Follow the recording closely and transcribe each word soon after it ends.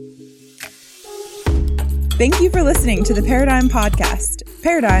Thank you for listening to the Paradigm Podcast.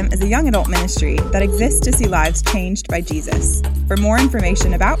 Paradigm is a young adult ministry that exists to see lives changed by Jesus. For more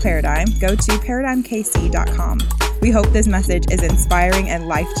information about Paradigm, go to paradigmkc.com. We hope this message is inspiring and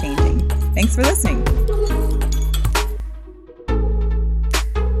life-changing. Thanks for listening.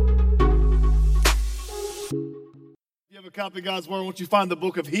 A copy of God's Word, won't you find the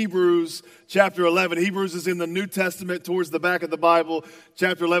book of Hebrews, chapter 11. Hebrews is in the New Testament towards the back of the Bible.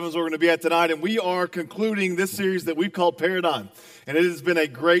 Chapter 11 is where we're going to be at tonight, and we are concluding this series that we've called Paradigm. And it has been a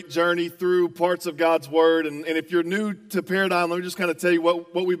great journey through parts of God's Word. And if you're new to Paradigm, let me just kind of tell you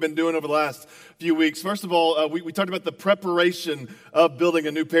what we've been doing over the last few weeks. First of all, we talked about the preparation of building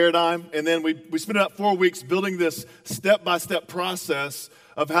a new paradigm, and then we spent about 4 weeks building this step-by-step process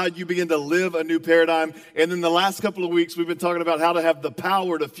of how you begin to live a new paradigm. And then the last couple of weeks, we've been talking about how to have the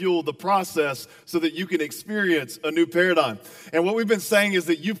power to fuel the process so that you can experience a new paradigm. And what we've been saying is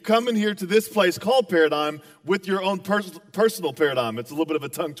that you've come in here to this place called Paradigm with your own personal paradigm. It's a little bit of a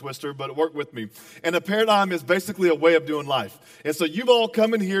tongue twister, but work with me. And a paradigm is basically a way of doing life. And so you've all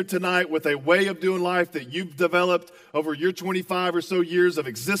come in here tonight with a way of doing life that you've developed over your 25 or so years of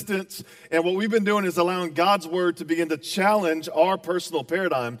existence. And what we've been doing is allowing God's Word to begin to challenge our personal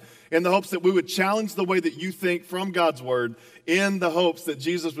paradigm in the hopes that we would challenge the way that you think from God's Word, in the hopes that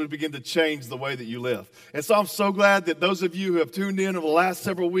Jesus would begin to change the way that you live. And so I'm so glad that those of you who have tuned in over the last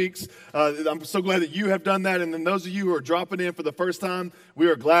several weeks, I'm so glad that you have done that. And then those of you who are dropping in for the first time, we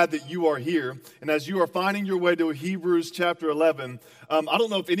are glad that you are here. And as you are finding your way to Hebrews chapter 11, I don't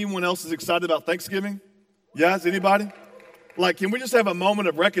know if anyone else is excited about Thanksgiving. Yes, anybody? Like, can we just have a moment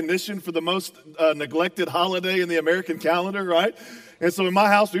of recognition for the most neglected holiday in the American calendar, right? And so in my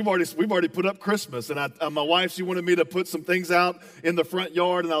house, we've already put up Christmas. And my wife, she wanted me to put some things out in the front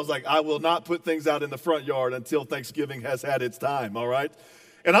yard. And I was like, I will not put things out in the front yard until Thanksgiving has had its time, all right?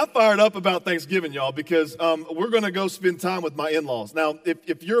 And I'm fired up about Thanksgiving, y'all, because we're going to go spend time with my in-laws. Now,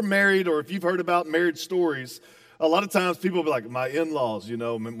 if you're married or if you've heard about marriage stories, a lot of times people will be like, my in-laws,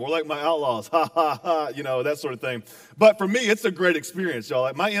 more like my outlaws, ha, ha, ha, that sort of thing. But for me, it's a great experience, y'all.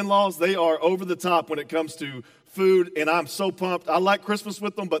 Like, my in-laws, they are over the top when it comes to food, and I'm so pumped. I like Christmas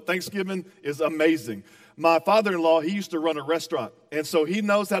with them, but Thanksgiving is amazing. My father-in-law, he used to run a restaurant, and so he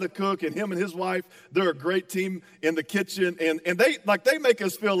knows how to cook, and him and his wife, they're a great team in the kitchen, and they make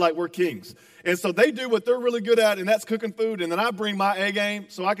us feel like we're kings. And so they do what they're really good at, and that's cooking food, and then I bring my A game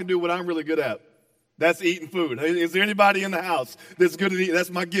so I can do what I'm really good at. That's eating food. Is there anybody in the house that's good at eating?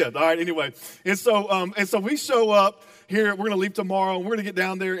 That's my gift. All right, anyway. And so we show up here. We're going to leave tomorrow, and we're going to get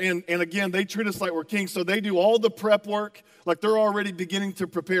down there. And again, they treat us like we're kings. So they do all the prep work, like they're already beginning to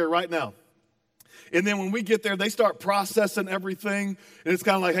prepare right now. And then when we get there, they start processing everything. And it's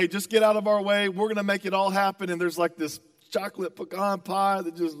kind of like, hey, just get out of our way. We're going to make it all happen. And there's like this chocolate pecan pie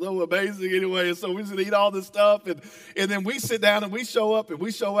that's just so amazing anyway. And so we just eat all this stuff. And then we sit down and we show up and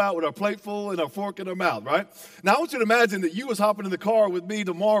we show out with our plate full and our fork in our mouth, right? Now, I want you to imagine that you was hopping in the car with me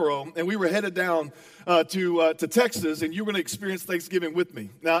tomorrow and we were headed down to Texas, and you're going to experience Thanksgiving with me.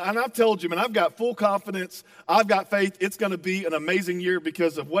 Now, and I've told you, man, I've got full confidence. I've got faith. It's going to be an amazing year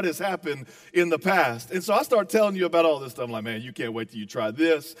because of what has happened in the past. And so I start telling you about all this stuff. I'm like, man, you can't wait till you try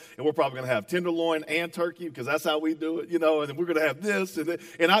this. And we're probably going to have tenderloin and turkey because that's how we do it, and then we're going to have this.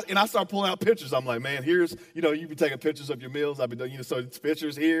 And I start pulling out pictures. I'm like, man, here's, you be taking pictures of your meals. I've been doing, so it's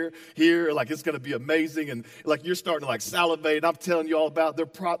pictures here, like it's going to be amazing. And like you're starting to like salivate. I'm telling you all about they're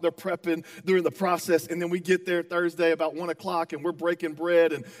prepping, they're in the process. And then we get there Thursday about 1 o'clock and we're breaking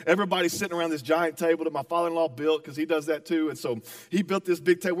bread and everybody's sitting around this giant table that my father-in-law built because he does that too. And so he built this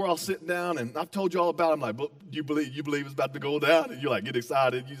big table. We're all sitting down and I've told you all about it. I'm like, do you believe it's about to go down? And you're like, get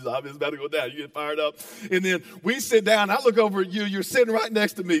excited. It's about to go down. You get fired up. And then we sit down. I look over at you. You're sitting right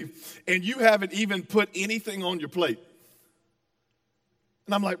next to me and you haven't even put anything on your plate.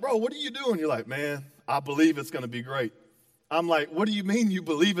 And I'm like, bro, what are you doing? You're like, man, I believe it's going to be great. I'm like, what do you mean you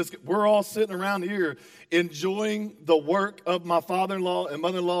believe it's good? We're all sitting around here enjoying the work of my father-in-law and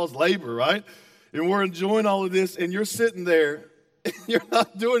mother-in-law's labor, right? And we're enjoying all of this, and you're sitting there, and you're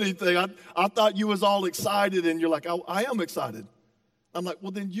not doing anything. I thought you was all excited, and you're like, I am excited. I'm like,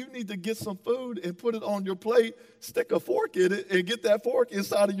 well, then you need to get some food and put it on your plate, stick a fork in it, and get that fork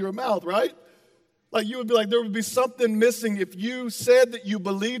inside of your mouth, right? Like you would be like, there would be something missing if you said that you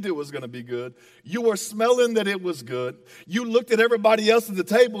believed it was going to be good. You were smelling that it was good. You looked at everybody else at the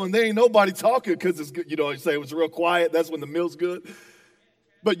table and there ain't nobody talking because it's good. You say it was real quiet. That's when the meal's good.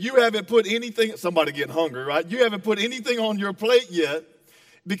 But you haven't put anything, somebody getting hungry, right? You haven't put anything on your plate yet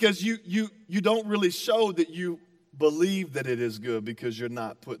because you don't really show that you believe that it is good because you're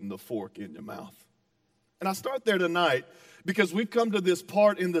not putting the fork in your mouth. And I start there tonight because we've come to this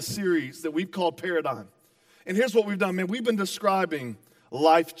part in the series that we've called Paradigm. And here's what we've done, man. We've been describing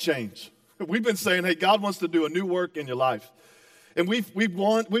life change. We've been saying, hey, God wants to do a new work in your life. And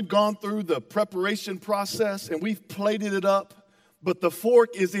we've gone through the preparation process and we've plated it up, but the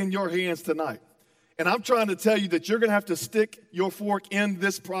fork is in your hands tonight. And I'm trying to tell you that you're going to have to stick your fork in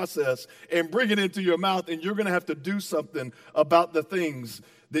this process and bring it into your mouth, and you're going to have to do something about the things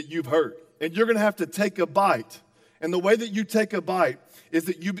that you've heard. And you're going to have to take a bite. And the way that you take a bite is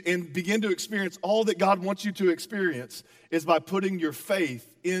that you begin to experience all that God wants you to experience is by putting your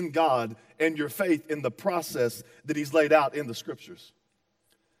faith in God and your faith in the process that He's laid out in the Scriptures.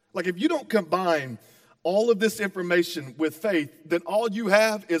 Like if you don't combine all of this information with faith, then all you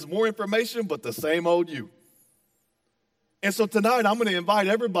have is more information but the same old you. And so tonight I'm going to invite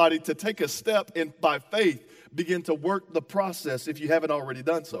everybody to take a step and by faith begin to work the process if you haven't already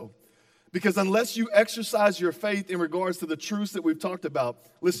done so. Because unless you exercise your faith in regards to the truths that we've talked about,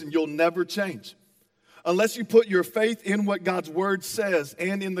 listen, you'll never change. Unless you put your faith in what God's Word says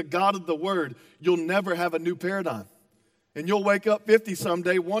and in the God of the Word, you'll never have a new paradigm. And you'll wake up 50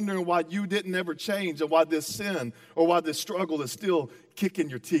 someday wondering why you didn't ever change and why this sin or why this struggle is still kicking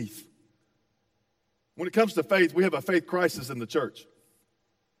your teeth. When it comes to faith, we have a faith crisis in the church.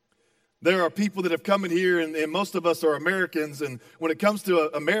 There are people that have come in here, and most of us are Americans, and when it comes to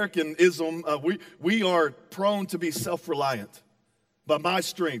Americanism, we are prone to be self-reliant. By my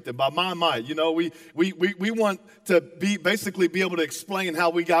strength and by my might, you know, we want to basically be able to explain how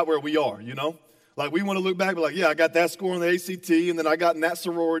we got where we are, you know. Like we want to look back and be like, yeah, I got that score on the ACT, and then I got in that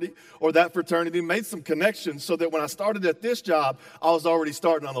sorority or that fraternity, made some connections so that when I started at this job, I was already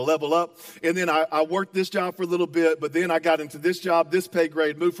starting on a level up. And then I worked this job for a little bit, but then I got into this job, this pay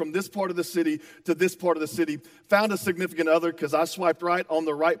grade, moved from this part of the city to this part of the city, found a significant other because I swiped right on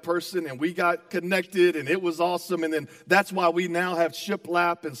the right person, and we got connected, and it was awesome. And then that's why we now have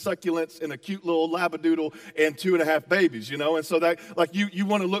shiplap and succulents and a cute little labradoodle and 2.5 babies, you know. And so that, like, you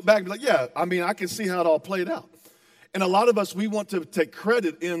want to look back and be like, yeah, I mean, I can see how it all played out. And a lot of us, we want to take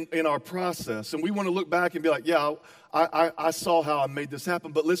credit in our process, and we want to look back and be like, yeah, I saw how I made this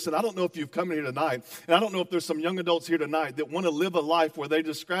happen. But listen, I don't know if you've come in here tonight, and I don't know if there's some young adults here tonight that want to live a life where they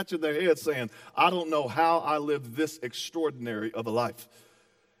just scratching their head saying, I don't know how I lived this extraordinary of a life.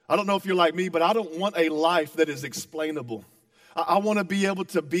 I don't know if you're like me, but I don't want a life that is explainable. I want to be able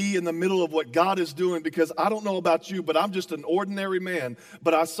to be in the middle of what God is doing, because I don't know about you, but I'm just an ordinary man,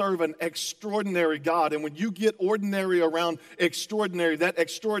 but I serve an extraordinary God. And when you get ordinary around extraordinary, that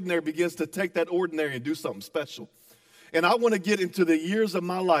extraordinary begins to take that ordinary and do something special. And I want to get into the years of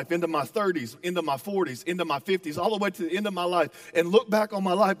my life, into my 30s, into my 40s, into my 50s, all the way to the end of my life, and look back on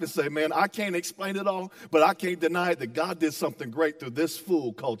my life and say, man, I can't explain it all, but I can't deny that God did something great through this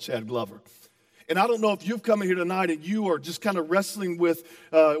fool called Chad Glover. And I don't know if you've come in here tonight and you are just kind of wrestling with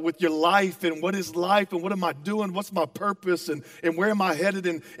your life and what is life and what am I doing? What's my purpose and where am I headed?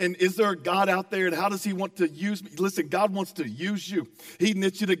 And is there a God out there and how does He want to use me? Listen, God wants to use you. He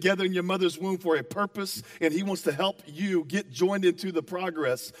knit you together in your mother's womb for a purpose, and He wants to help you get joined into the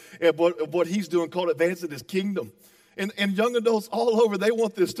progress of what He's doing called advancing His kingdom. And young adults all over, they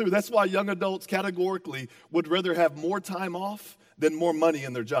want this too. That's why young adults categorically would rather have more time off than more money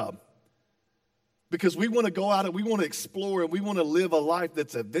in their job. Because we want to go out and we want to explore and we want to live a life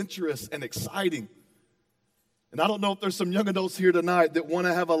that's adventurous and exciting. And I don't know if there's some young adults here tonight that want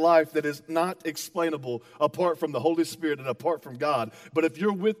to have a life that is not explainable apart from the Holy Spirit and apart from God. But if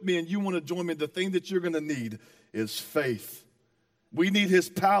you're with me and you want to join me, the thing that you're going to need is faith. We need His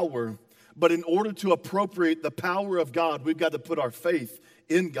power, but in order to appropriate the power of God, we've got to put our faith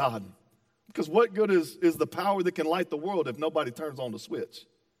in God. Because what good is the power that can light the world if nobody turns on the switch?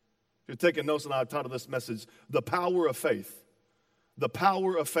 If you're taking notes, and I've titled this message, The Power of Faith. The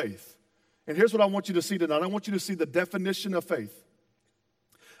Power of Faith. And here's what I want you to see tonight. I want you to see the definition of faith.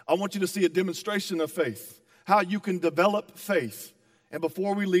 I want you to see a demonstration of faith, how you can develop faith. And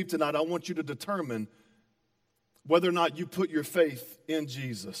before we leave tonight, I want you to determine whether or not you put your faith in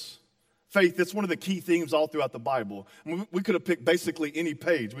Jesus. Faith, that's one of the key themes all throughout the Bible. We could have picked basically any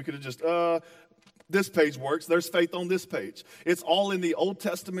page. We could have just, this page works. There's faith on this page. It's all in the Old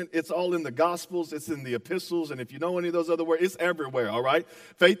Testament. It's all in the Gospels. It's in the epistles. And if you know any of those other words, it's everywhere, all right?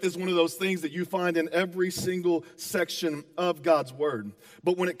 Faith is one of those things that you find in every single section of God's Word.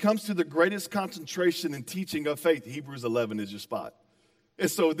 But when it comes to the greatest concentration and teaching of faith, Hebrews 11 is your spot. And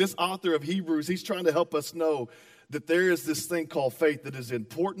so this author of Hebrews, he's trying to help us know that there is this thing called faith that is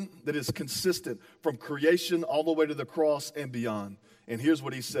important, that is consistent from creation all the way to the cross and beyond. And here's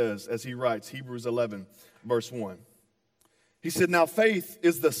what he says as he writes, Hebrews 11, verse 1. He said, now faith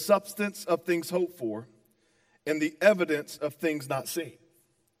is the substance of things hoped for and the evidence of things not seen.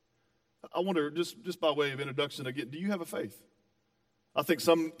 I wonder, just by way of introduction again, do you have a faith? I think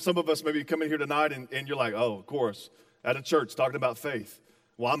some of us maybe come in here tonight and you're like, oh, of course, at a church talking about faith.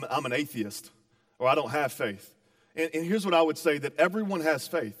 Well, I'm an atheist, or I don't have faith. And here's what I would say, that everyone has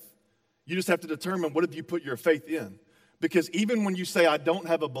faith. You just have to determine, what have you put your faith in? Because even when you say, I don't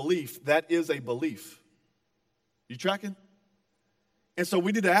have a belief, that is a belief. You tracking? And so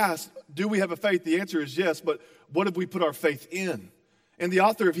we need to ask, do we have a faith? The answer is yes, but what have we put our faith in? And the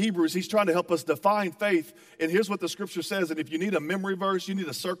author of Hebrews, he's trying to help us define faith. And here's what the scripture says. And if you need a memory verse, you need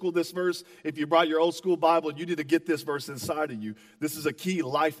to circle this verse. If you brought your old school Bible, you need to get this verse inside of you. This is a key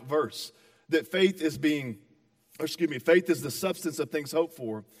life verse. That faith is faith is the substance of things hoped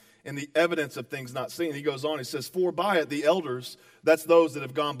for and the evidence of things not seen. He goes on, he says, for by it the elders, that's those that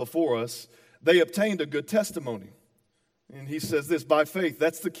have gone before us, they obtained a good testimony. And he says this, by faith,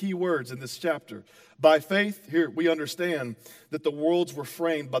 that's the key words in this chapter. By faith, here we understand that the worlds were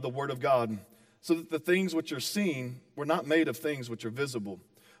framed by the word of God, so that the things which are seen were not made of things which are visible.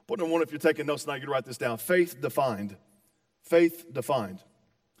 Point number one, if you're taking notes now, you can write this down. Faith defined. Faith defined.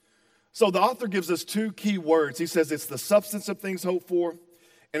 So the author gives us two key words. He says it's the substance of things hoped for,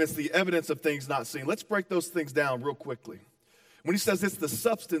 and it's the evidence of things not seen. Let's break those things down real quickly. When he says it's the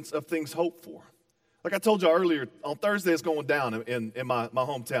substance of things hoped for, like I told you earlier, on Thursday it's going down in my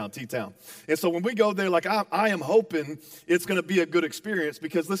hometown, T-Town. And so when we go there, like I am hoping it's going to be a good experience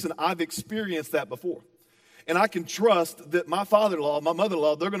because, listen, I've experienced that before. And I can trust that my father-in-law, my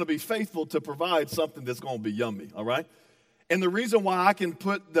mother-in-law, they're going to be faithful to provide something that's going to be yummy, all right? And the reason why I can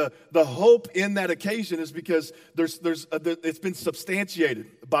put the hope in that occasion is because it's been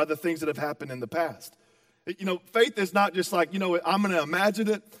substantiated by the things that have happened in the past. You know, faith is not just like, I'm going to imagine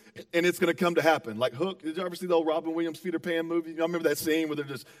it and it's going to come to happen. Like Hook, did you ever see the old Robin Williams Peter Pan movie? I remember that scene where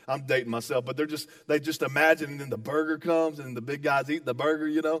I'm dating myself, but they just imagine, and then the burger comes and the big guys eat the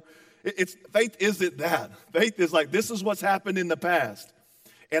burger, Faith isn't that. Faith is like, this is what's happened in the past.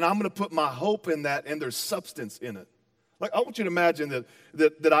 And I'm going to put my hope in that, and there's substance in it. Like, I want you to imagine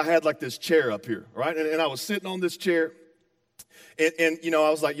that I had like this chair up here, right? And I was sitting on this chair, and I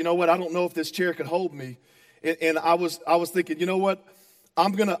was like, you know what? I don't know if this chair could hold me. And I was thinking, you know what?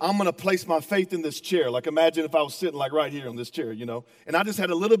 I'm gonna place my faith in this chair. Like, imagine if I was sitting like right here on this chair, And I just had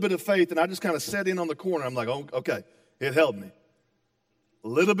a little bit of faith, and I just kind of sat in on the corner. I'm like, oh, okay, it held me. A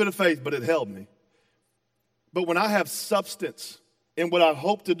little bit of faith, but it held me. But when I have substance in what I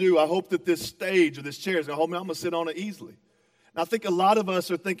hope to do, I hope that this stage or this chair is gonna hold me. I'm gonna sit on it easily. And I think a lot of us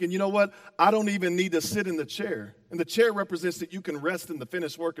are thinking, you know what? I don't even need to sit in the chair. And the chair represents that you can rest in the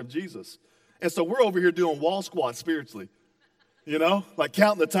finished work of Jesus. And so we're over here doing wall squats spiritually. Like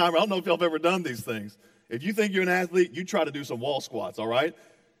counting the timer. I don't know if y'all have ever done these things. If you think you're an athlete, you try to do some wall squats, all right?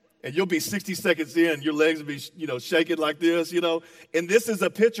 And you'll be 60 seconds in, your legs will be, shaking like this, And this is a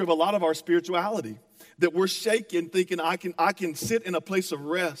picture of a lot of our spirituality, that we're shaking, thinking I can sit in a place of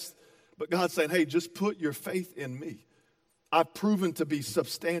rest. But God's saying, hey, just put your faith in me. I've proven to be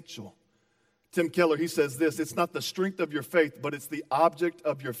substantial. Tim Keller, he says this, it's not the strength of your faith, but it's the object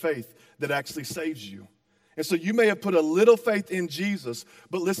of your faith that actually saves you. And so you may have put a little faith in Jesus,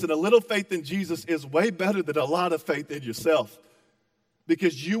 but listen, a little faith in Jesus is way better than a lot of faith in yourself,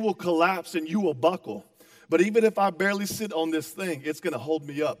 because you will collapse and you will buckle. But even if I barely sit on this thing, it's going to hold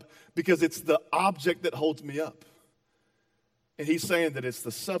me up, because it's the object that holds me up. And he's saying that it's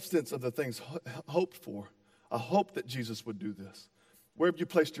the substance of the things hoped for. I hope that Jesus would do this. Where have you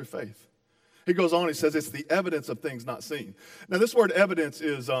placed your faith? He goes on, he says it's the evidence of things not seen. Now this word evidence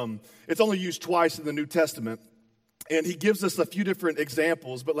is, it's only used twice in the New Testament. And he gives us a few different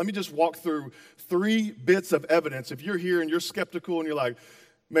examples, but let me just walk through 3 bits of evidence. If you're here and you're skeptical and you're like,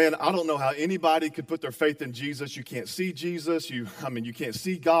 man, I don't know how anybody could put their faith in Jesus. You can't see Jesus. You can't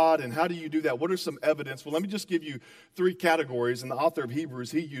see God. And how do you do that? What are some evidence? Well, let me just give you 3 categories. And the author of Hebrews,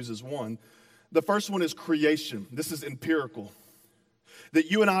 he uses one. The first one is creation. This is empirical. That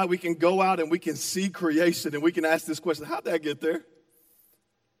you and I, we can go out and we can see creation and we can ask this question, how did I get there?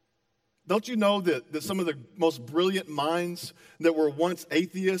 Don't you know that some of the most brilliant minds that were once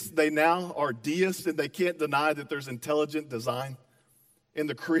atheists, they now are deists, and they can't deny that there's intelligent design in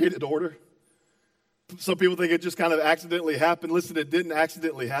the created order? Some people think it just kind of accidentally happened. Listen, it didn't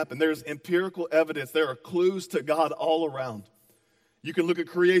accidentally happen. There's empirical evidence. There are clues to God all around. You can look at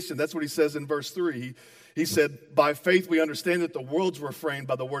creation. That's what he says in verse 3. He said, by faith we understand that the worlds were framed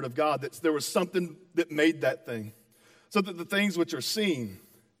by the word of God, that there was something that made that thing, so that the things which are seen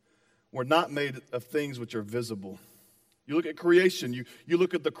were not made of things which are visible. You look at creation, you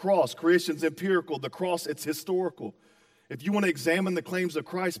look at the cross. Creation's empirical. The cross, it's historical. If you want to examine the claims of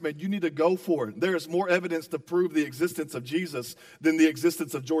Christ, man, you need to go for it. There is more evidence to prove the existence of Jesus than the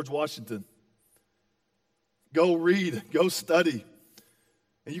existence of George Washington. Go read, go study.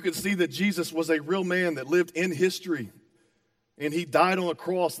 And you can see that Jesus was a real man that lived in history. And he died on a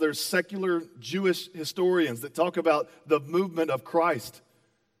cross. There's secular Jewish historians that talk about the movement of Christ.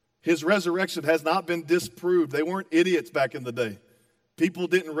 His resurrection has not been disproved. They weren't idiots back in the day. People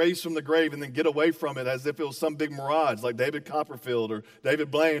didn't raise from the grave and then get away from it as if it was some big mirage like David Copperfield or David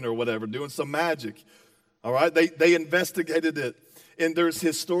Blaine or whatever, doing some magic. All right? They investigated it, and there's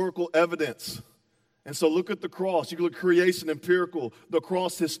historical evidence. And so look at the cross. You can look at creation, empirical, the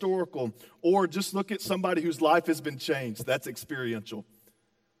cross, historical, or just look at somebody whose life has been changed. That's experiential.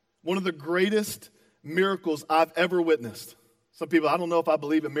 One of the greatest miracles I've ever witnessed. Some people, I don't know if I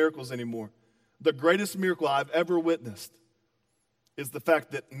believe in miracles anymore. The greatest miracle I've ever witnessed is the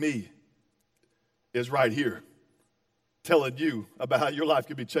fact that me is right here telling you about how your life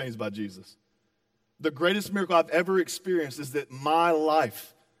could be changed by Jesus. The greatest miracle I've ever experienced is that my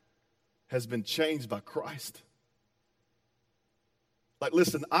life has been changed by Christ. Like,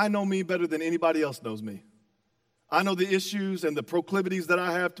 listen, I know me better than anybody else knows me. I know the issues and the proclivities that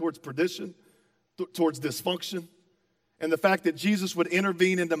I have towards perdition, towards dysfunction, and the fact that Jesus would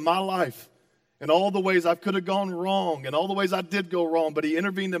intervene into my life and all the ways I could have gone wrong and all the ways I did go wrong, but he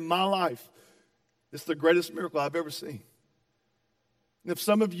intervened in my life. It's the greatest miracle I've ever seen. And if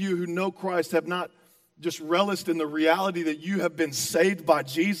some of you who know Christ have not just relished in the reality that you have been saved by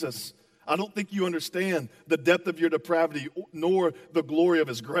Jesus, I don't think you understand the depth of your depravity nor the glory of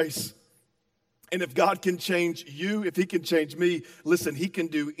his grace. And if God can change you, if he can change me, listen, he can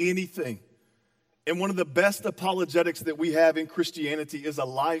do anything. And one of the best apologetics that we have in Christianity is a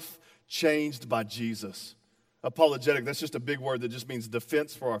life changed by Jesus. Apologetic, that's just a big word that just means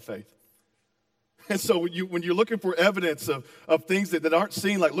defense for our faith. And so when you're looking for evidence of things that aren't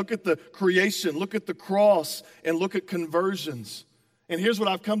seen, like look at the creation, look at the cross, and look at conversions. And here's what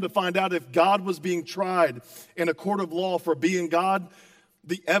I've come to find out. If God was being tried in a court of law for being God,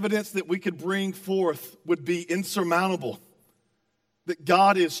 the evidence that we could bring forth would be insurmountable. That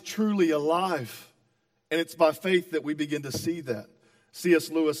God is truly alive. And it's by faith that we begin to see that. C.S.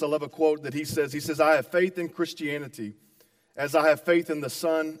 Lewis, I love a quote that he says, I have faith in Christianity as I have faith in the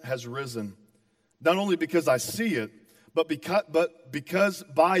sun has risen. Not only because I see it, but because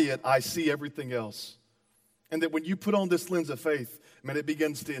by it I see everything else. And that when you put on this lens of faith, man, it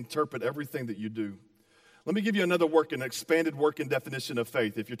begins to interpret everything that you do. Let me give you another an expanded working definition of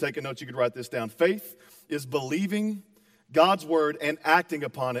faith. If you're taking notes, you could write this down. Faith is believing God's word and acting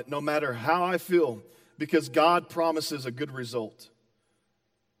upon it no matter how I feel, because God promises a good result.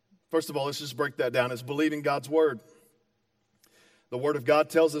 First of all, let's just break that down. It's believing God's word. The word of God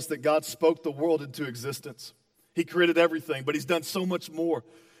tells us that God spoke the world into existence. He created everything, but he's done so much more.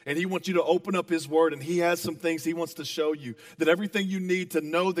 And he wants you to open up his word, and he has some things he wants to show you. That everything you need to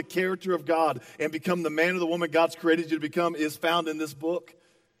know the character of God and become the man or the woman God's created you to become is found in this book.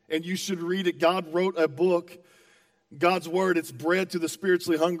 And you should read it. God wrote a book. God's word, it's bread to the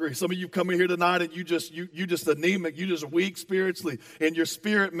spiritually hungry. Some of you come in here tonight and you just anemic, you just weak spiritually, and your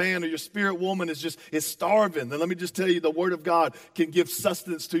spirit man or your spirit woman is starving. Then let me just tell you, the word of God can give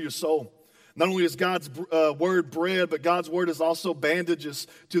sustenance to your soul. Not only is God's word bread, but God's word is also bandages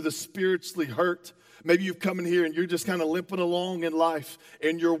to the spiritually hurt. Maybe you've come in here and you're just kind of limping along in life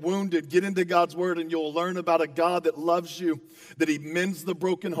and you're wounded. Get into God's word and you'll learn about a God that loves you, that he mends the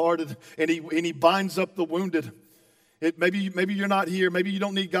brokenhearted and he binds up the wounded. Maybe you're not here. Maybe you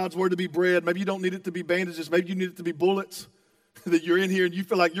don't need God's word to be bread. Maybe you don't need it to be bandages. Maybe you need it to be bullets. That you're in here and you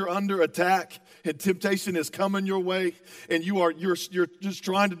feel like you're under attack and temptation is coming your way and you're just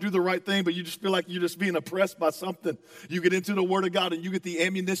trying to do the right thing, but you just feel like you're just being oppressed by something. You get into the word of God and you get the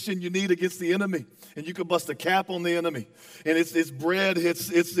ammunition you need against the enemy, and you can bust a cap on the enemy. And it's bread,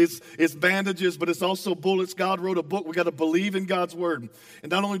 it's bandages, but it's also bullets. God wrote a book. We got to believe in God's word.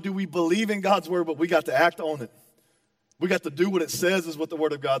 And not only do we believe in God's word, but we got to act on it. We got to do what it says, is what the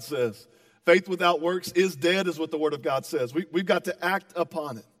word of God says. Faith without works is dead, is what the word of God says. We've got to act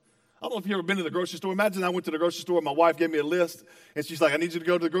upon it. I don't know if you've ever been to the grocery store. Imagine I went to the grocery store, my wife gave me a list, and she's like, I need you to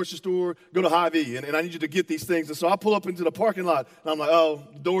go to the grocery store, go to Hy-Vee, and I need you to get these things. And so I pull up into the parking lot, and I'm like, oh,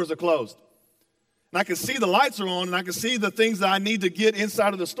 the doors are closed. And I can see the lights are on, and I can see the things that I need to get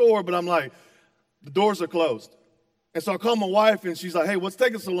inside of the store, but I'm like, the doors are closed. And so I call my wife, and she's like, hey, what's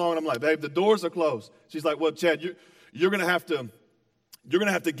taking so long? And I'm like, babe, the doors are closed. She's like, well, Chad, you're going to have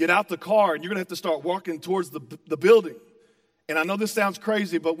to get out the car and you're going to have to start walking towards the building. And I know this sounds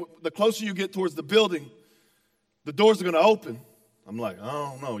crazy, but the closer you get towards the building, the doors are going to open. I'm like, I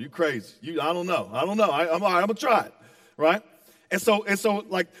don't know. You crazy. I don't know. I'm going to try it. right? And so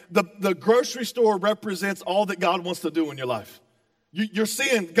like the grocery store represents all that God wants to do in your life. You're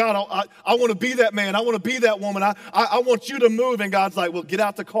seeing, God, I want to be that man. I want to be that woman. I want you to move. And God's like, well, get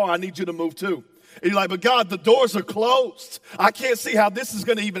out the car. I need you to move too. And you're like, but God, the doors are closed. I can't see how this is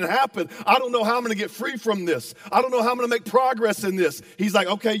going to even happen. I don't know how I'm going to get free from this. I don't know how I'm going to make progress in this. He's like,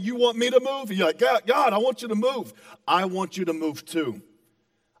 okay, you want me to move? And you're like, God, I want you to move. I want you to move too.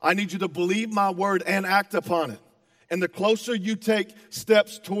 I need you to believe my word and act upon it. And the closer you take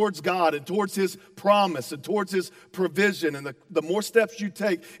steps towards God and towards his promise and towards his provision, and the more steps you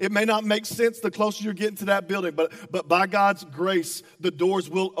take, it may not make sense the closer you're getting to that building, but by God's grace, the doors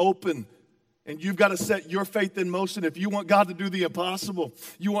will open. And you've got to set your faith in motion. If you want God to do the impossible,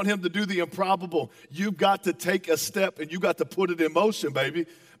 you want him to do the improbable, you've got to take a step and you've got to put it in motion, baby.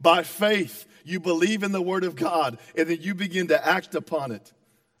 By faith, you believe in the word of God, and then you begin to act upon it.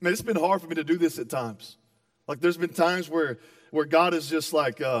 Man, it's been hard for me to do this at times. Like there's been times where God has just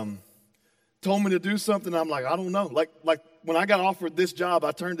like told me to do something. I'm like, I don't know. Like when I got offered this job,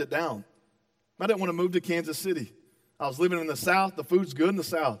 I turned it down. I didn't want to move to Kansas City. I was living in the South. The food's good in the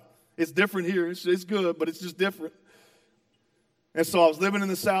South. It's different here. It's good, but it's just different. And so I was living in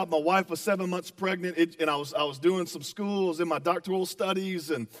the South. My wife was 7 months pregnant, and I was doing some schools in my doctoral studies,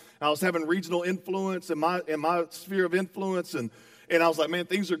 and I was having regional influence in my sphere of influence, and I was like, man,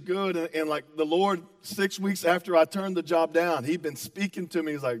 things are good. And like the Lord, 6 weeks after I turned the job down, he'd been speaking to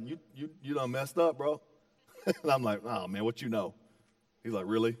me. He's like, you done messed up, bro. And I'm like, oh, man, what you know? He's like,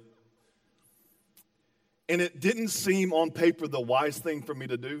 really? And it didn't seem on paper the wise thing for me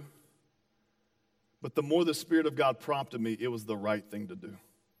to do. But the more the Spirit of God prompted me, it was the right thing to do.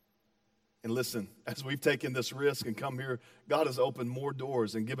 And listen, as we've taken this risk and come here, God has opened more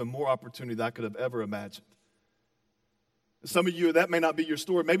doors and given more opportunity than I could have ever imagined. Some of you, that may not be your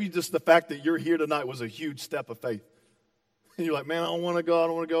story. Maybe just the fact that you're here tonight was a huge step of faith. And you're like, man, I don't want to go, I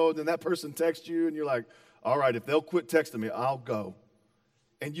don't want to go. Then that person texts you, and you're like, all right, if they'll quit texting me, I'll go.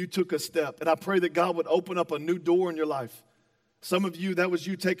 And you took a step. And I pray that God would open up a new door in your life. Some of you, that was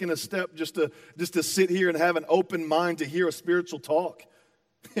you taking a step just to sit here and have an open mind to hear a spiritual talk.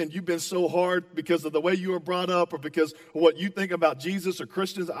 And you've been so hard because of the way you were brought up or because of what you think about Jesus or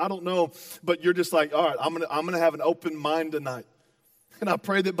Christians. I don't know. But you're just like, all right, I'm gonna have an open mind tonight. And I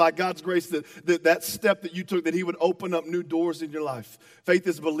pray that by God's grace that step that you took, that he would open up new doors in your life. Faith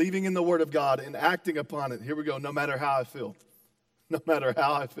is believing in the word of God and acting upon it. Here we go. No matter how I feel. No matter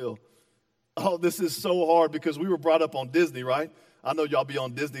how I feel. Oh, this is so hard because we were brought up on Disney, right? I know y'all be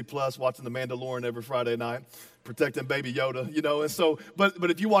on Disney Plus watching The Mandalorian every Friday night, protecting Baby Yoda, you know. And so,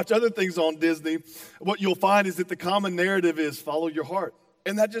 but if you watch other things on Disney, what you'll find is that the common narrative is follow your heart.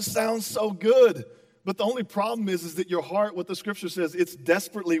 And that just sounds so good. But the only problem is that your heart, what the scripture says, it's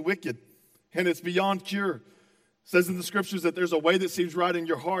desperately wicked and it's beyond cure. It says in the scriptures that there's a way that seems right in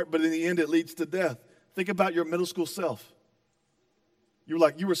your heart, but in the end it leads to death. Think about your middle school self.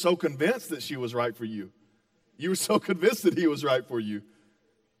 You were so convinced that she was right for you. You were so convinced that he was right for you.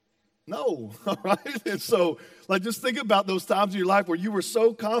 No, all right? And so, just think about those times in your life where you were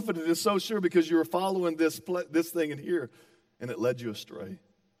so confident and so sure because you were following this thing in here, and it led you astray.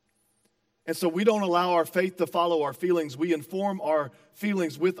 And so we don't allow our faith to follow our feelings. We inform our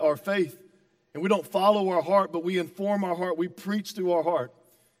feelings with our faith. And we don't follow our heart, but we inform our heart. We preach through our heart.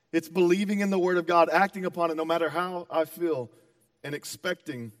 It's believing in the word of God, acting upon it no matter how I feel, and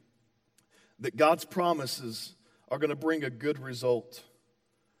expecting that God's promises are going to bring a good result.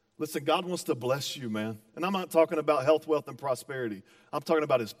 Listen, God wants to bless you, man. And I'm not talking about health, wealth, and prosperity. I'm talking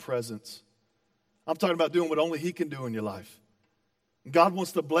about his presence. I'm talking about doing what only he can do in your life. God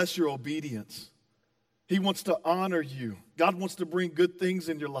wants to bless your obedience. He wants to honor you. God wants to bring good things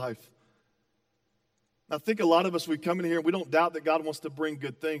in your life. I think a lot of us, we come in here and we don't doubt that God wants to bring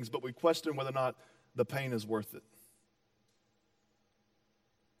good things, but we question whether or not the pain is worth it.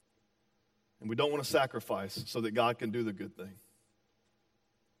 And we don't want to sacrifice so that God can do the good thing.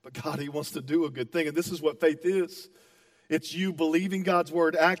 But God, he wants to do a good thing. And this is what faith is. It's you believing God's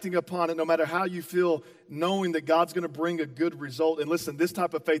word, acting upon it, no matter how you feel, knowing that God's going to bring a good result. And listen, this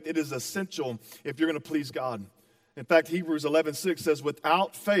type of faith, it is essential if you're going to please God. In fact, Hebrews 11:6 says,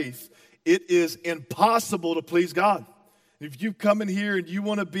 without faith, it is impossible to please God. If you come in here and you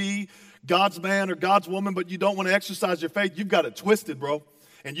want to be God's man or God's woman, but you don't want to exercise your faith, you've got it twisted, bro.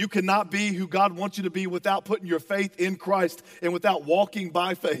 And you cannot be who God wants you to be without putting your faith in Christ and without walking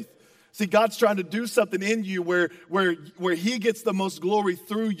by faith. See, God's trying to do something in you where he gets the most glory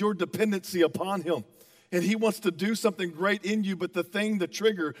through your dependency upon him. And he wants to do something great in you, but the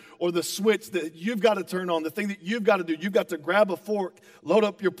trigger, or the switch that you've got to turn on, the thing that you've got to do, you've got to grab a fork, load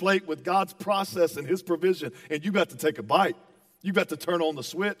up your plate with God's process and his provision, and you've got to take a bite. You've got to turn on the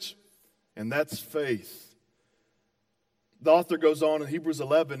switch, and that's faith. The author goes on in Hebrews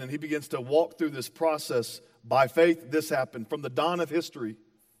 11, and he begins to walk through this process. By faith, this happened. From the dawn of history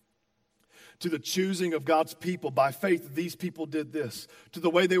to the choosing of God's people, by faith, these people did this. To the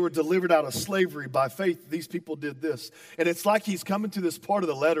way they were delivered out of slavery, by faith, these people did this. And it's like he's coming to this part of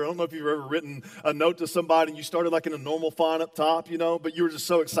the letter. I don't know if you've ever written a note to somebody and you started like in a normal font up top, but you were just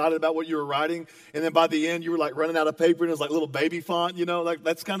so excited about what you were writing. And then by the end, you were like running out of paper and it was like little baby font, like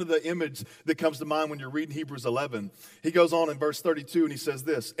that's kind of the image that comes to mind when you're reading Hebrews 11. He goes on in verse 32 and he says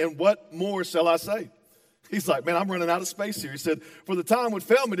this, "And what more shall I say?" He's like, man, I'm running out of space here. He said, "For the time would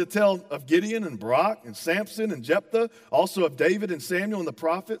fail me to tell of Gideon and Barak and Samson and Jephthah, also of David and Samuel and the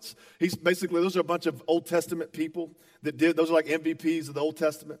prophets." He's basically, those are a bunch of Old Testament people those are like MVPs of the Old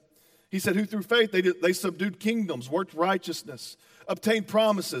Testament. He said, "Who through faith they subdued kingdoms, worked righteousness, obtained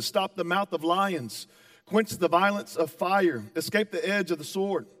promises, stopped the mouth of lions, quenched the violence of fire, escaped the edge of the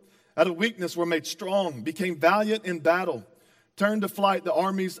sword. Out of weakness were made strong, became valiant in battle. Turned to flight the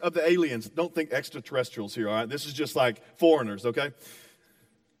armies of the aliens." Don't think extraterrestrials here, all right? This is just like foreigners, okay?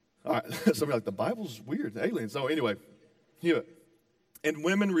 All right, somebody like, the Bible's weird, aliens. So anyway, here. "And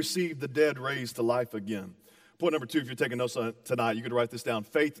women received the dead raised to life again." Point number 2, if you're taking notes on it tonight, you could write this down.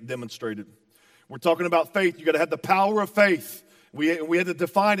 Faith demonstrated. We're talking about faith. You got to have the power of faith. We had to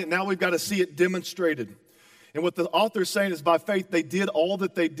define it. Now we've got to see it demonstrated. And what the author is saying is by faith, they did all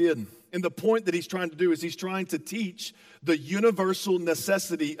that they did. And the point that he's trying to do is he's trying to teach the universal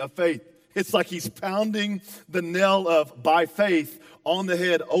necessity of faith. It's like he's pounding the nail of by faith on the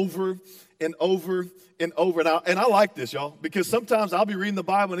head over and over and over. And I like this, y'all, because sometimes I'll be reading the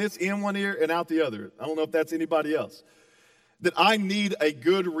Bible and it's in one ear and out the other. I don't know if that's anybody else. That I need a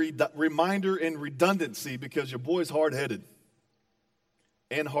good reminder and redundancy because your boy's hard-headed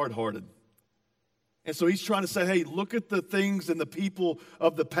and hard-hearted. And so he's trying to say, hey, look at the things and the people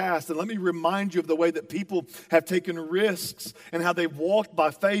of the past, and let me remind you of the way that people have taken risks and how they've walked by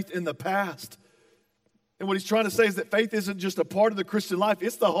faith in the past. And what he's trying to say is that faith isn't just a part of the Christian life.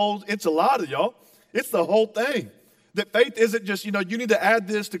 It's the whole enchilada, y'all. It's the whole thing. That faith isn't just, you need to add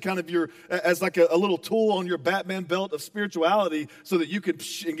this to kind of as like a little tool on your Batman belt of spirituality so that you can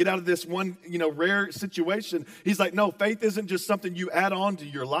get out of this one, rare situation. He's like, no, faith isn't just something you add on to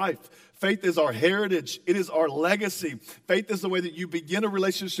your life. Faith is our heritage. It is our legacy. Faith is the way that you begin a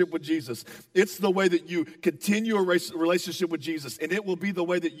relationship with Jesus. It's the way that you continue a relationship with Jesus. And it will be the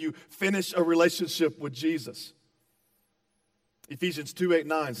way that you finish a relationship with Jesus. Ephesians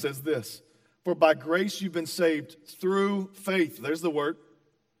 2:8-9 says this, "For by grace you've been saved through faith." There's the word.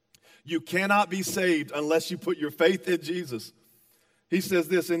 You cannot be saved unless you put your faith in Jesus. He says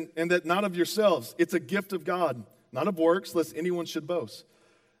this, and that not of yourselves. It's a gift of God, not of works, lest anyone should boast.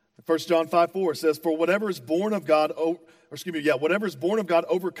 1 John 5:4 says, "For whatever is born of God, whatever is born of God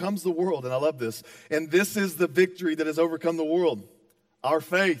overcomes the world." And I love this. "And this is the victory that has overcome the world, our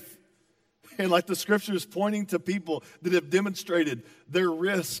faith." And like the scripture is pointing to people that have demonstrated their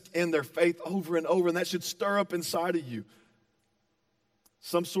risk and their faith over and over. And that should stir up inside of you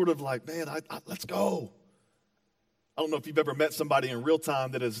some sort of like, man, let's go. I don't know if you've ever met somebody in real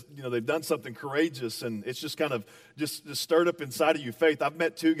time that is, they've done something courageous and it's just kind of just stirred up inside of you faith. I've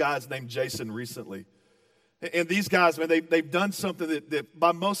met 2 guys named Jason recently. And these guys, man, they've done something that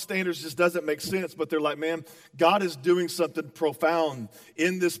by most standards just doesn't make sense. But they're like, man, God is doing something profound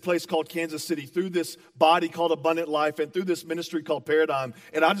in this place called Kansas City through this body called Abundant Life and through this ministry called Paradigm.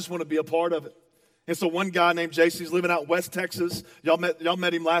 And I just want to be a part of it. And so one guy named Jason, he's living out in West Texas. Y'all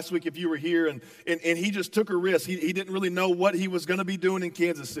met him last week if you were here. And he just took a risk. He didn't really know what he was going to be doing in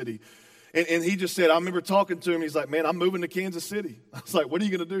Kansas City. And he just said, I remember talking to him. He's like, man, I'm moving to Kansas City. I was like, what are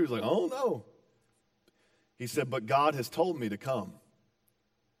you going to do? He's like, oh, no. He said, but God has told me to come.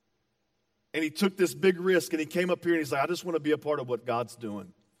 And he took this big risk and he came up here and he's like, I just want to be a part of what God's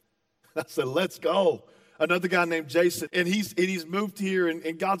doing. I said, let's go. Another guy named Jason, and he's moved here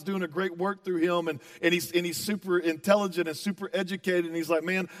and God's doing a great work through him and he's super intelligent and super educated. And he's like,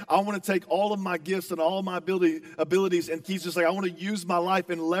 man, I want to take all of my gifts and all of my abilities. And he's just like, I want to use my life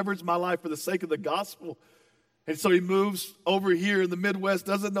and leverage my life for the sake of the gospel. And so he moves over here in the Midwest,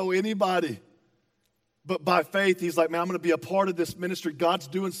 doesn't know anybody. But by faith, he's like, man, I'm going to be a part of this ministry. God's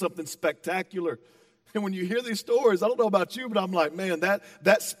doing something spectacular. And when you hear these stories, I don't know about you, but I'm like, man,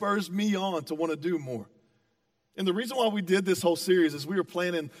 that spurs me on to want to do more. And the reason why we did this whole series is we were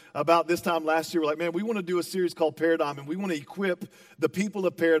planning about this time last year. We're like, man, we want to do a series called Paradigm, and we want to equip the people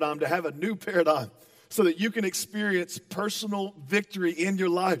of Paradigm to have a new paradigm so that you can experience personal victory in your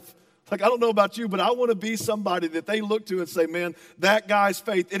life. Like, I don't know about you, but I want to be somebody that they look to and say, man, that guy's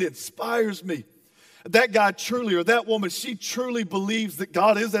faith, it inspires me. That guy truly, or that woman, she truly believes that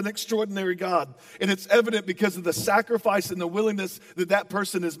God is an extraordinary God. And it's evident because of the sacrifice and the willingness that that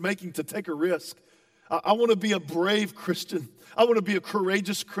person is making to take a risk. I want to be a brave Christian. I want to be a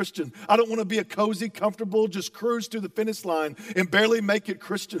courageous Christian. I don't want to be a cozy, comfortable, just cruise to the finish line and barely make it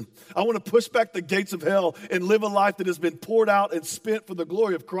Christian. I want to push back the gates of hell and live a life that has been poured out and spent for the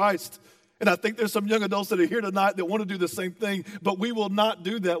glory of Christ. And I think there's some young adults that are here tonight that want to do the same thing, but we will not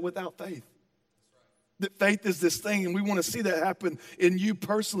do that without faith. That faith is this thing, and we want to see that happen in you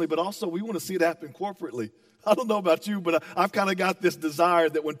personally, but also we want to see it happen corporately. I don't know about you, but I've kind of got this desire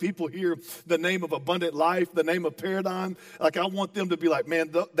that when people hear the name of Abundant Life, the name of Paradigm, like I want them to be like,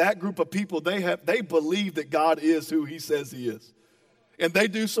 man, that group of people, they believe that God is who he says he is. And they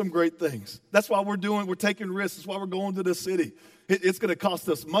do some great things. That's why we're taking risks. That's why we're going to the city. It's going to cost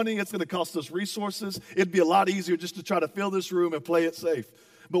us money. It's going to cost us resources. It'd be a lot easier just to try to fill this room and play it safe.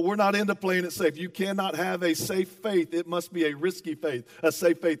 But we're not into playing it safe. You cannot have a safe faith. It must be a risky faith. A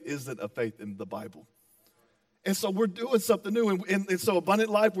safe faith isn't a faith in the Bible. And so we're doing something new. And so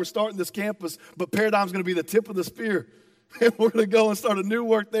Abundant Life, we're starting this campus, but Paradigm's going to be the tip of the spear. And we're going to go and start a new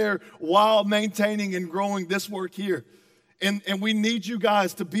work there while maintaining and growing this work here. And we need you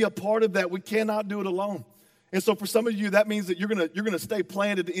guys to be a part of that. We cannot do it alone. And so for some of you, that means that you're gonna stay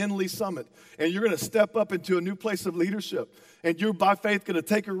planted in Lee Summit, and you're going to step up into a new place of leadership. And you're by faith going to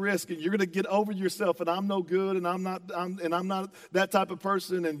take a risk, and you're going to get over yourself. And I'm no good, and I'm not that type of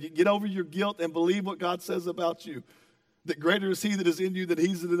person. And you get over your guilt and believe what God says about you. That greater is He that is in you than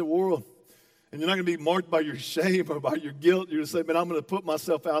He's in the world. And you're not going to be marked by your shame or by your guilt. You're going to say, man, I'm going to put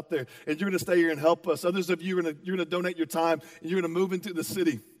myself out there, and you're going to stay here and help us. Others of you you're going to donate your time, and you're going to move into the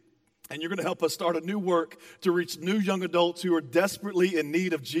city. And you're going to help us start a new work to reach new young adults who are desperately in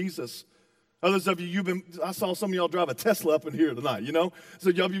need of Jesus. Others of you, I saw some of y'all drive a Tesla up in here tonight, you know? So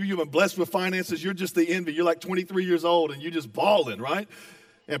y'all, you've been blessed with finances. You're just the envy. You're like 23 years old and you're just balling, right?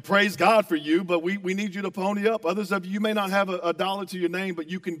 And praise God for you, but we need you to pony up. Others of you may not have a dollar to your name, but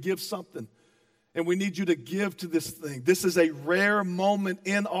you can give something. And we need you to give to this thing. This is a rare moment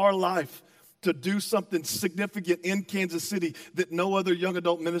in our life to do something significant in Kansas City that no other young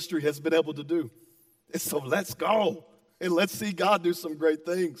adult ministry has been able to do. And so let's go and let's see God do some great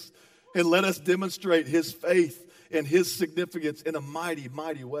things. And let us demonstrate His faith and His significance in a mighty,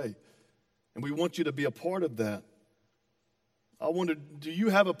 mighty way. And we want you to be a part of that. I wonder, do you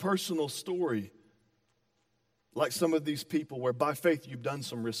have a personal story like some of these people where by faith you've done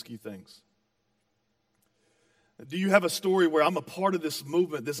some risky things? Do you have a story where I'm a part of this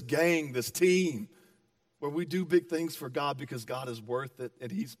movement, this gang, this team, where we do big things for God because God is worth it and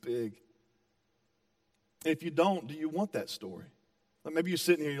He's big? And if you don't, do you want that story? Like maybe you're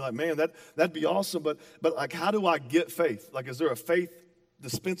sitting here and you're like, man, that'd be awesome, but like, how do I get faith? Like, is there a faith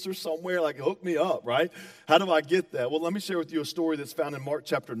dispenser somewhere? Like, hook me up, right? How do I get that? Well, let me share with you a story that's found in Mark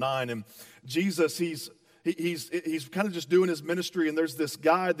chapter 9. And Jesus, he's kind of just doing his ministry, and there's this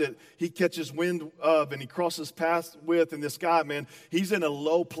guy that he catches wind of and he crosses paths with, and this guy, man, he's in a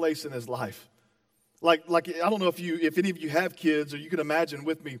low place in his life. Like I don't know if any of you have kids, or you can imagine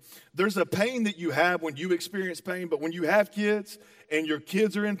with me, there's a pain that you have when you experience pain, but when you have kids and your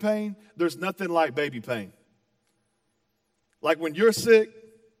kids are in pain, there's nothing like baby pain. Like when you're sick,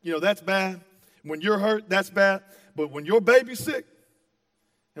 that's bad. When you're hurt, that's bad. But when your baby's sick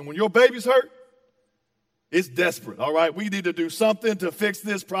and when your baby's hurt, it's desperate, all right? We need to do something to fix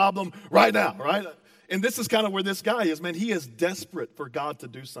this problem right now, right? And this is kind of where this guy is, man. He is desperate for God to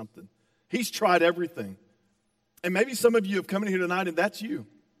do something. He's tried everything. And maybe some of you have come in here tonight and that's you.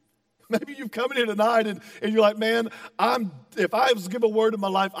 Maybe you've come in here tonight and you're like, man, if I was to give a word in my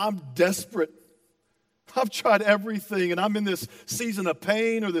life, I'm desperate. I've tried everything and I'm in this season of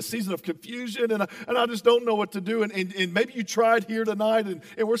pain or this season of confusion and I just don't know what to do. And maybe you tried here tonight and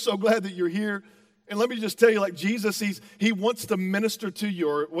we're so glad that you're here. And let me just tell you, like Jesus, he wants to minister to you.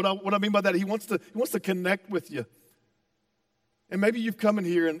 Or what I mean by that, he wants to connect with you. And maybe you've come in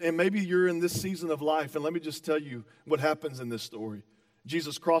here and maybe you're in this season of life. And let me just tell you what happens in this story.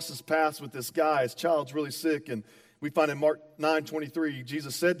 Jesus crosses paths with this guy. His child's really sick. And we find in Mark 9:23,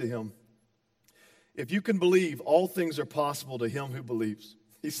 Jesus said to him, if you can believe, all things are possible to him who believes.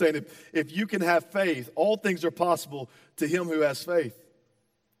 He's saying if you can have faith, all things are possible to him who has faith.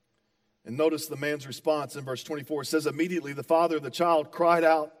 And notice the man's response in verse 24. It says, immediately the father of the child cried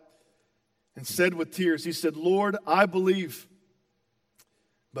out and said with tears, he said, Lord, I believe,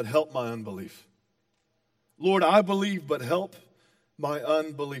 but help my unbelief. Lord, I believe, but help my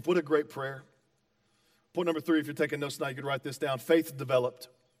unbelief. What a great prayer. Point number 3, if you're taking notes now, you can write this down. Faith developed.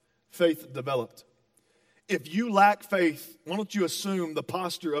 Faith developed. If you lack faith, why don't you assume the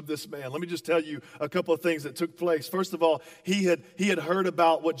posture of this man? Let me just tell you a couple of things that took place. First of all, he had heard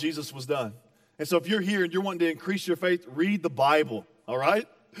about what Jesus was done. And so if you're here and you're wanting to increase your faith, read the Bible, all right?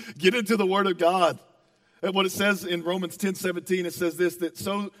 Get into the Word of God. And what it says in Romans 10:17, it says this, that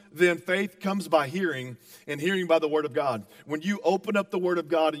so then faith comes by hearing, and hearing by the Word of God. When you open up the Word of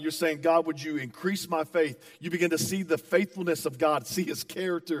God and you're saying, God, would you increase my faith? You begin to see the faithfulness of God, see His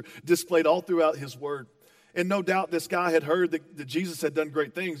character displayed all throughout His Word. And no doubt this guy had heard that Jesus had done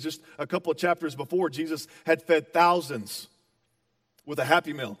great things. Just a couple of chapters before, Jesus had fed thousands with a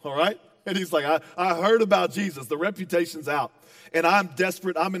Happy Meal, all right? And he's like, I heard about Jesus. The reputation's out. And I'm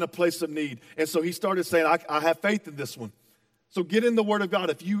desperate. I'm in a place of need. And so he started saying, I have faith in this one. So get in the Word of God.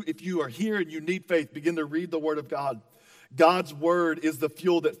 If you are here and you need faith, begin to read the Word of God. God's Word is the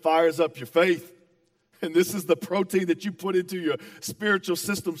fuel that fires up your faith. And this is the protein that you put into your spiritual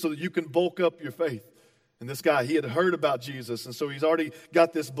system so that you can bulk up your faith. And this guy, he had heard about Jesus, and so he's already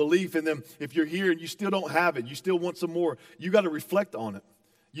got this belief in them. If you're here and you still don't have it, you still want some more, you got to reflect on it.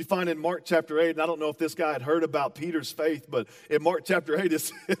 You find in Mark chapter 8, and I don't know if this guy had heard about Peter's faith, but in Mark chapter 8,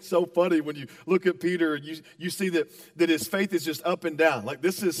 it's so funny when you look at Peter and you see that his faith is just up and down. Like,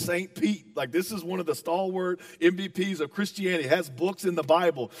 this is St. Pete. Like, this is one of the stalwart MVPs of Christianity. Has books in the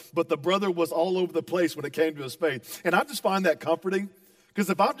Bible, but the brother was all over the place when it came to his faith. And I just find that comforting. Because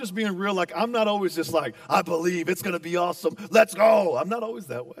if I'm just being real, like, I'm not always just like, I believe it's going to be awesome. Let's go. I'm not always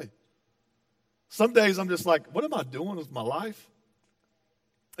that way. Some days I'm just like, what am I doing with my life?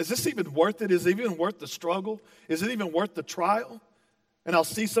 Is this even worth it? Is it even worth the struggle? Is it even worth the trial? And I'll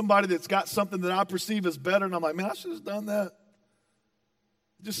see somebody that's got something that I perceive as better, and I'm like, man, I should have done that.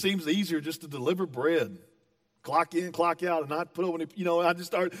 It just seems easier just to deliver bread. Clock in, clock out, and not put over,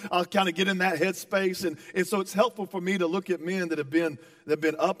 I'll kind of get in that headspace. And so it's helpful for me to look at men that have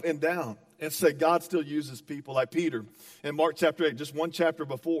been up and down and say God still uses people like Peter. In Mark chapter 8, just one chapter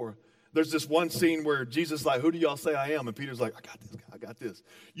before, there's this one scene where Jesus is like, who do y'all say I am? And Peter's like, I got this.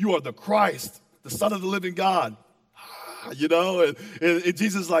 You are the Christ, the Son of the living God. And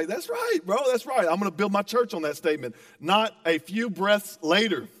Jesus is like, that's right, bro, that's right. I'm going to build my church on that statement. Not a few breaths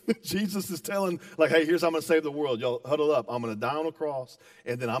later, Jesus is telling, like, hey, here's how I'm going to save the world. Y'all huddle up. I'm going to die on a cross,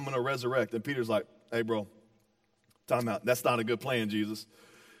 and then I'm going to resurrect. And Peter's like, hey, bro, time out. That's not a good plan, Jesus.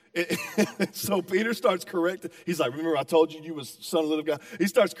 So Peter starts correcting. He's like, remember I told you was son of the living God? He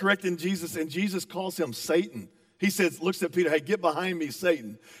starts correcting Jesus, and Jesus calls him Satan. He says, looks at Peter, hey, get behind me,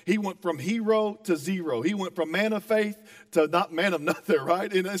 Satan. He went from hero to zero. He went from man of faith to not man of nothing,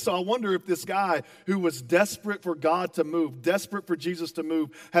 right? And so I wonder if this guy who was desperate for God to move, desperate for Jesus to move,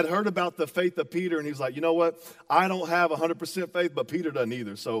 had heard about the faith of Peter, and he's like, you know what? I don't have 100% faith, but Peter doesn't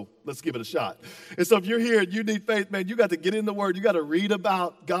either, so let's give it a shot. And so if you're here and you need faith, man, you got to get in the Word. You got to read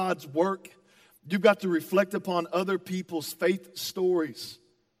about God's work. You've got to reflect upon other people's faith stories.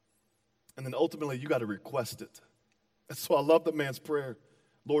 And then ultimately, you got to request it. And so I love the man's prayer.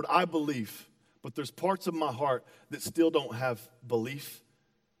 Lord, I believe, but there's parts of my heart that still don't have belief.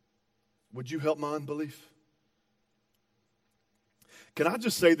 Would you help my unbelief? Can I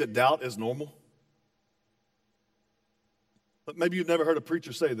just say that doubt is normal? But maybe you've never heard a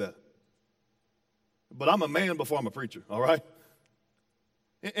preacher say that. But I'm a man before I'm a preacher, all right?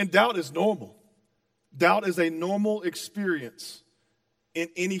 And doubt is normal. Doubt is a normal experience in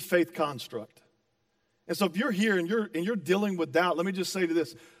any faith construct. And so if you're here and you're dealing with doubt, let me just say to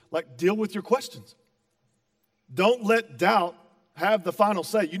this, like, deal with your questions. Don't let doubt have the final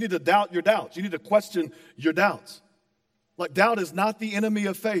say. You need to doubt your doubts. You need to question your doubts. Like, doubt is not the enemy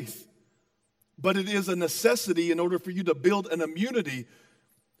of faith, but it is a necessity in order for you to build an immunity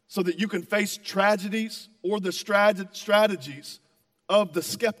so that you can face tragedies or the strategies of the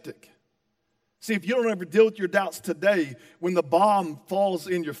skeptic. See, if you don't ever deal with your doubts today, when the bomb falls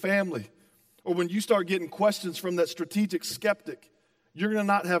in your family, or when you start getting questions from that strategic skeptic, you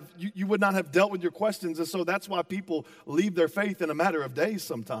would not have dealt with your questions. And so that's why people leave their faith in a matter of days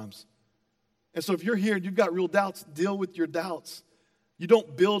sometimes. And so if you're here and you've got real doubts, deal with your doubts. You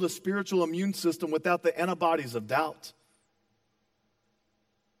don't build a spiritual immune system without the antibodies of doubt.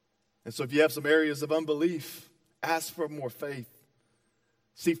 And so if you have some areas of unbelief, ask for more faith.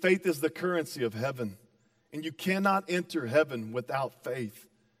 See, faith is the currency of heaven, and you cannot enter heaven without faith.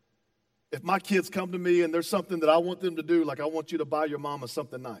 If my kids come to me and there's something that I want them to do, like I want you to buy your mama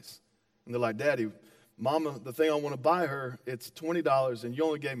something nice. And they're like, Daddy, Mama, the thing I want to buy her, it's $20 and you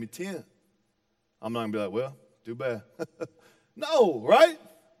only gave me 10. I'm not going to be like, well, too bad. No, right?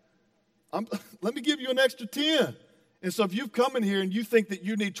 Let me give you an extra 10. And so if you've come in here and you think that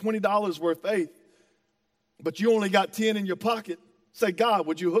you need $20 worth of faith, but you only got 10 in your pocket, say, God,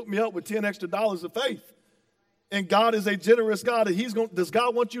 would you hook me up with $10 extra of faith? And God is a generous God, and does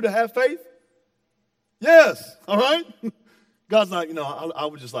God want you to have faith? Yes, all right? God's like, I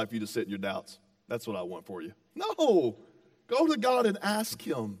would just like for you to sit in your doubts. That's what I want for you. No, go to God and ask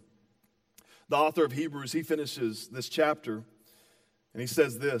him. The author of Hebrews, he finishes this chapter, and he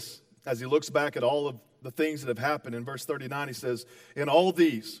says this, as he looks back at all of the things that have happened. In verse 39, he says, in all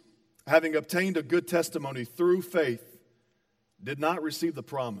these, having obtained a good testimony through faith, did not receive the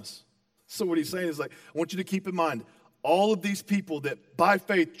promise. So what he's saying is like, I want you to keep in mind, all of these people that by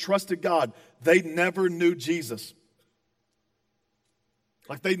faith trusted God, they never knew Jesus.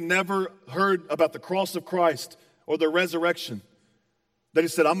 Like they never heard about the cross of Christ or the resurrection. They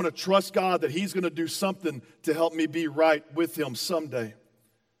just said, I'm going to trust God that he's going to do something to help me be right with him someday.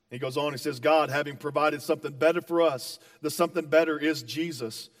 He goes on, he says, God, having provided something better for us, the something better is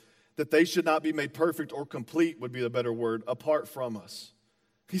Jesus, that they should not be made perfect or complete would be the better word, apart from us.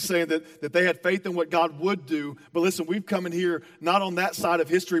 He's saying that they had faith in what God would do. But listen, we've come in here not on that side of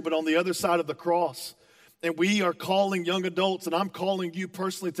history, but on the other side of the cross. And we are calling young adults, and I'm calling you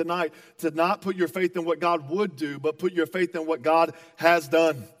personally tonight to not put your faith in what God would do, but put your faith in what God has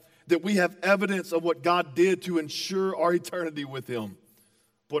done. That we have evidence of what God did to ensure our eternity with him.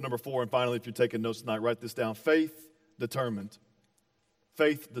 Point number 4, and finally, if you're taking notes tonight, write this down. Faith determined.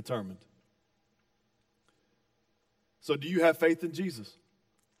 Faith determined. So do you have faith in Jesus?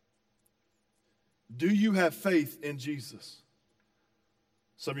 Do you have faith in Jesus?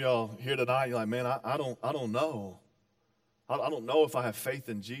 Some of y'all here tonight, you're like, man, I don't know. I don't know if I have faith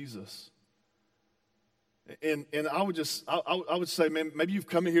in Jesus. And I would say, man, maybe you've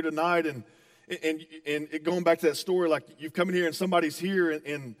come in here tonight and going back to that story, like you've come in here and somebody's here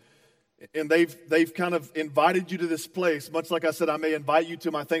and they've kind of invited you to this place, much like I said, I may invite you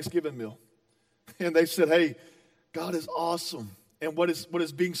to my Thanksgiving meal. And they said, hey, God is awesome. And what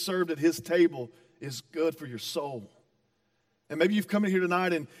is being served at his table is good for your soul. And maybe you've come in here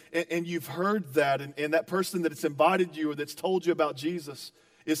tonight and you've heard that, and that person that's invited you or that's told you about Jesus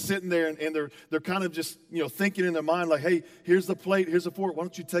is sitting there and they're kind of just, thinking in their mind like, hey, here's the plate, here's the fork, why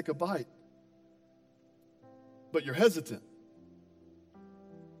don't you take a bite? But you're hesitant.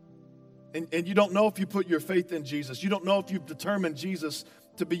 And you don't know if you put your faith in Jesus. You don't know if you've determined Jesus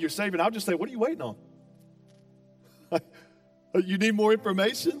to be your Savior. And I'll just say, what are you waiting on? You need more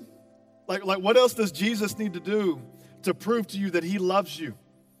information? Like what else does Jesus need to do to prove to you that he loves you?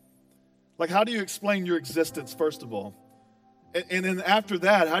 Like, how do you explain your existence, first of all? And then after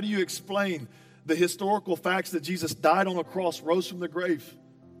that, how do you explain the historical facts that Jesus died on a cross, rose from the grave?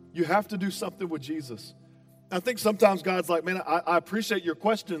 You have to do something with Jesus. I think sometimes God's like, man, I appreciate your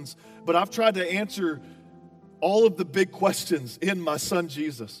questions, but I've tried to answer all of the big questions in my son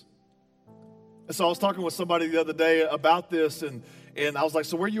Jesus. And so I was talking with somebody the other day about this, and I was like,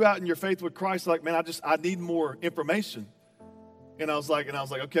 so where are you at in your faith with Christ? Like, man, I need more information. And I was like,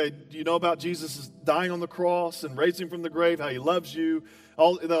 okay, do you know about Jesus dying on the cross and raising from the grave, how he loves you?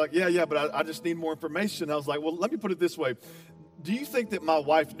 And they're like, yeah, but I just need more information. I was like, well, let me put it this way. Do you think that my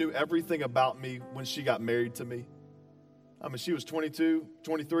wife knew everything about me when she got married to me? I mean, she was 22,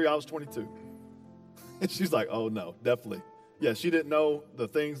 23, I was 22. And she's like, oh, no, definitely. Yeah, she didn't know the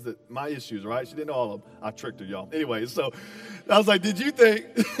things my issues, right? She didn't know all of them. I tricked her, y'all. Anyway, so I was like, did you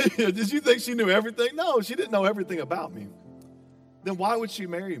think she knew everything? No, she didn't know everything about me. Then why would she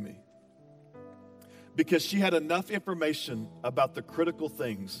marry me? Because she had enough information about the critical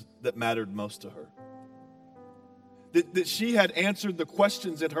things that mattered most to her. That she had answered the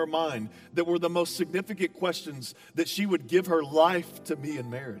questions in her mind that were the most significant questions that she would give her life to me in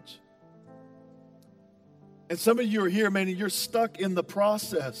marriage. And some of you are here, man, and you're stuck in the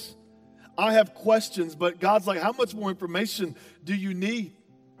process. I have questions, but God's like, how much more information do you need?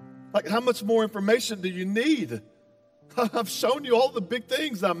 Like, how much more information do you need? I've shown you all the big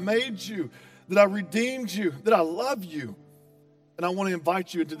things. That I made you, that I redeemed you, that I love you. And I want to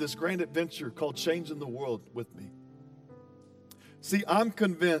invite you into this grand adventure called Changing the World with me. See, I'm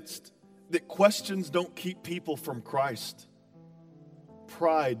convinced that questions don't keep people from Christ.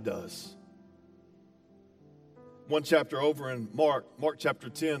 Pride does. One chapter over in Mark chapter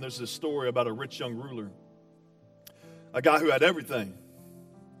 10, there's this story about a rich young ruler. A guy who had everything.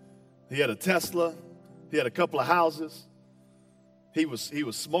 He had a Tesla. He had a couple of houses. He was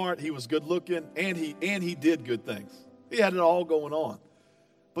smart. He was good looking. And he did good things. He had it all going on.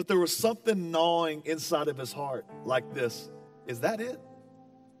 But there was something gnawing inside of his heart like this. Is that it?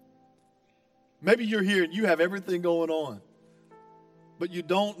 Maybe you're here and you have everything going on. But you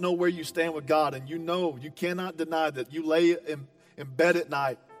don't know where you stand with God, and you know you cannot deny that you lay in bed at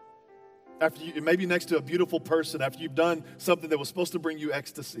night after you maybe next to a beautiful person, after you've done something that was supposed to bring you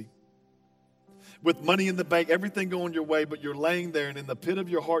ecstasy, with money in the bank, everything going your way, but you're laying there and in the pit of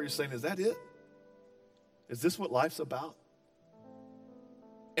your heart, you're saying, is that it? Is this what life's about?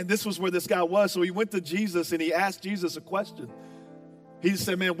 And this was where this guy was. So he went to Jesus and he asked Jesus a question. He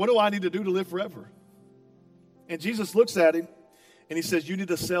said, man, what do I need to do to live forever? And Jesus looks at him and he says, you need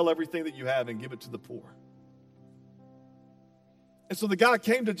to sell everything that you have and give it to the poor. And so the guy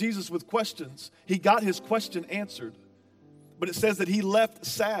came to Jesus with questions. He got his question answered. But it says that he left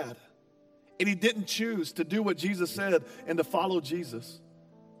sad. And he didn't choose to do what Jesus said and to follow Jesus.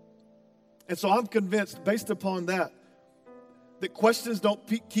 And so I'm convinced, based upon that questions don't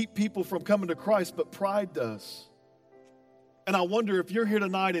keep people from coming to Christ, but pride does. And I wonder if you're here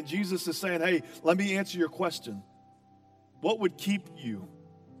tonight and Jesus is saying, hey, let me answer your question. What would keep you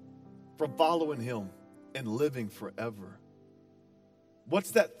from following him and living forever?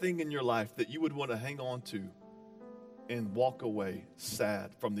 What's that thing in your life that you would want to hang on to and walk away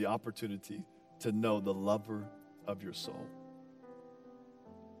sad from the opportunity to know the lover of your soul?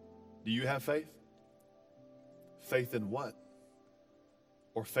 Do you have faith? Faith in what?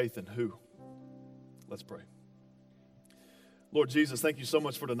 Or faith in who? Let's pray. Lord Jesus, thank you so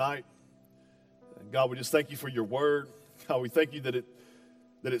much for tonight. God, we just thank you for your word. God, we thank you that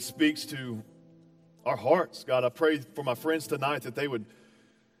it speaks to our hearts. God, I pray for my friends tonight that they would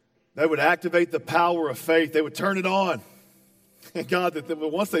activate the power of faith. They would turn it on. And God, that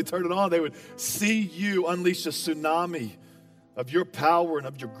once they turn it on, they would see you unleash a tsunami of your power and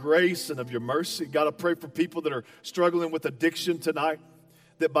of your grace and of your mercy. God, I pray for people that are struggling with addiction tonight,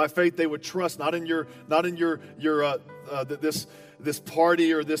 that by faith they would trust not in this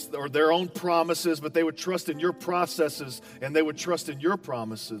party or their own promises, but they would trust in your processes and they would trust in your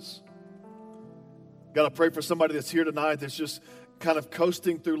promises. God, I pray for somebody that's here tonight that's just kind of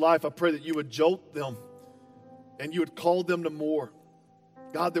coasting through life. I pray that you would jolt them and you would call them to more.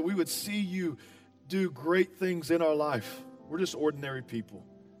 God, that we would see you do great things in our life. We're just ordinary people,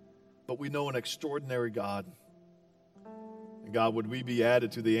 but we know an extraordinary God. And God, would we be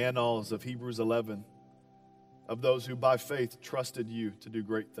added to the annals of Hebrews 11 of those who by faith trusted you to do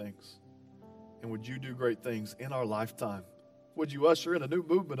great things? And would you do great things in our lifetime? Would you usher in a new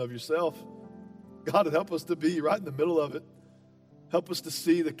movement of yourself? God, help us to be right in the middle of it. Help us to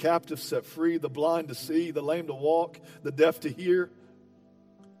see the captive set free, the blind to see, the lame to walk, the deaf to hear.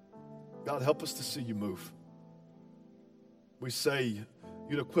 God, help us to see you move. We say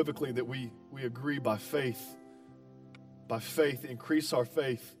unequivocally that we agree by faith, increase our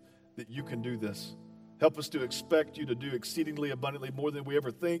faith that you can do this. Help us to expect you to do exceedingly abundantly more than we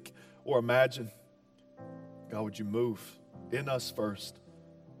ever think or imagine. God, would you move in us first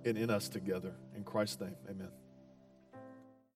and in us together. In Christ's name, amen.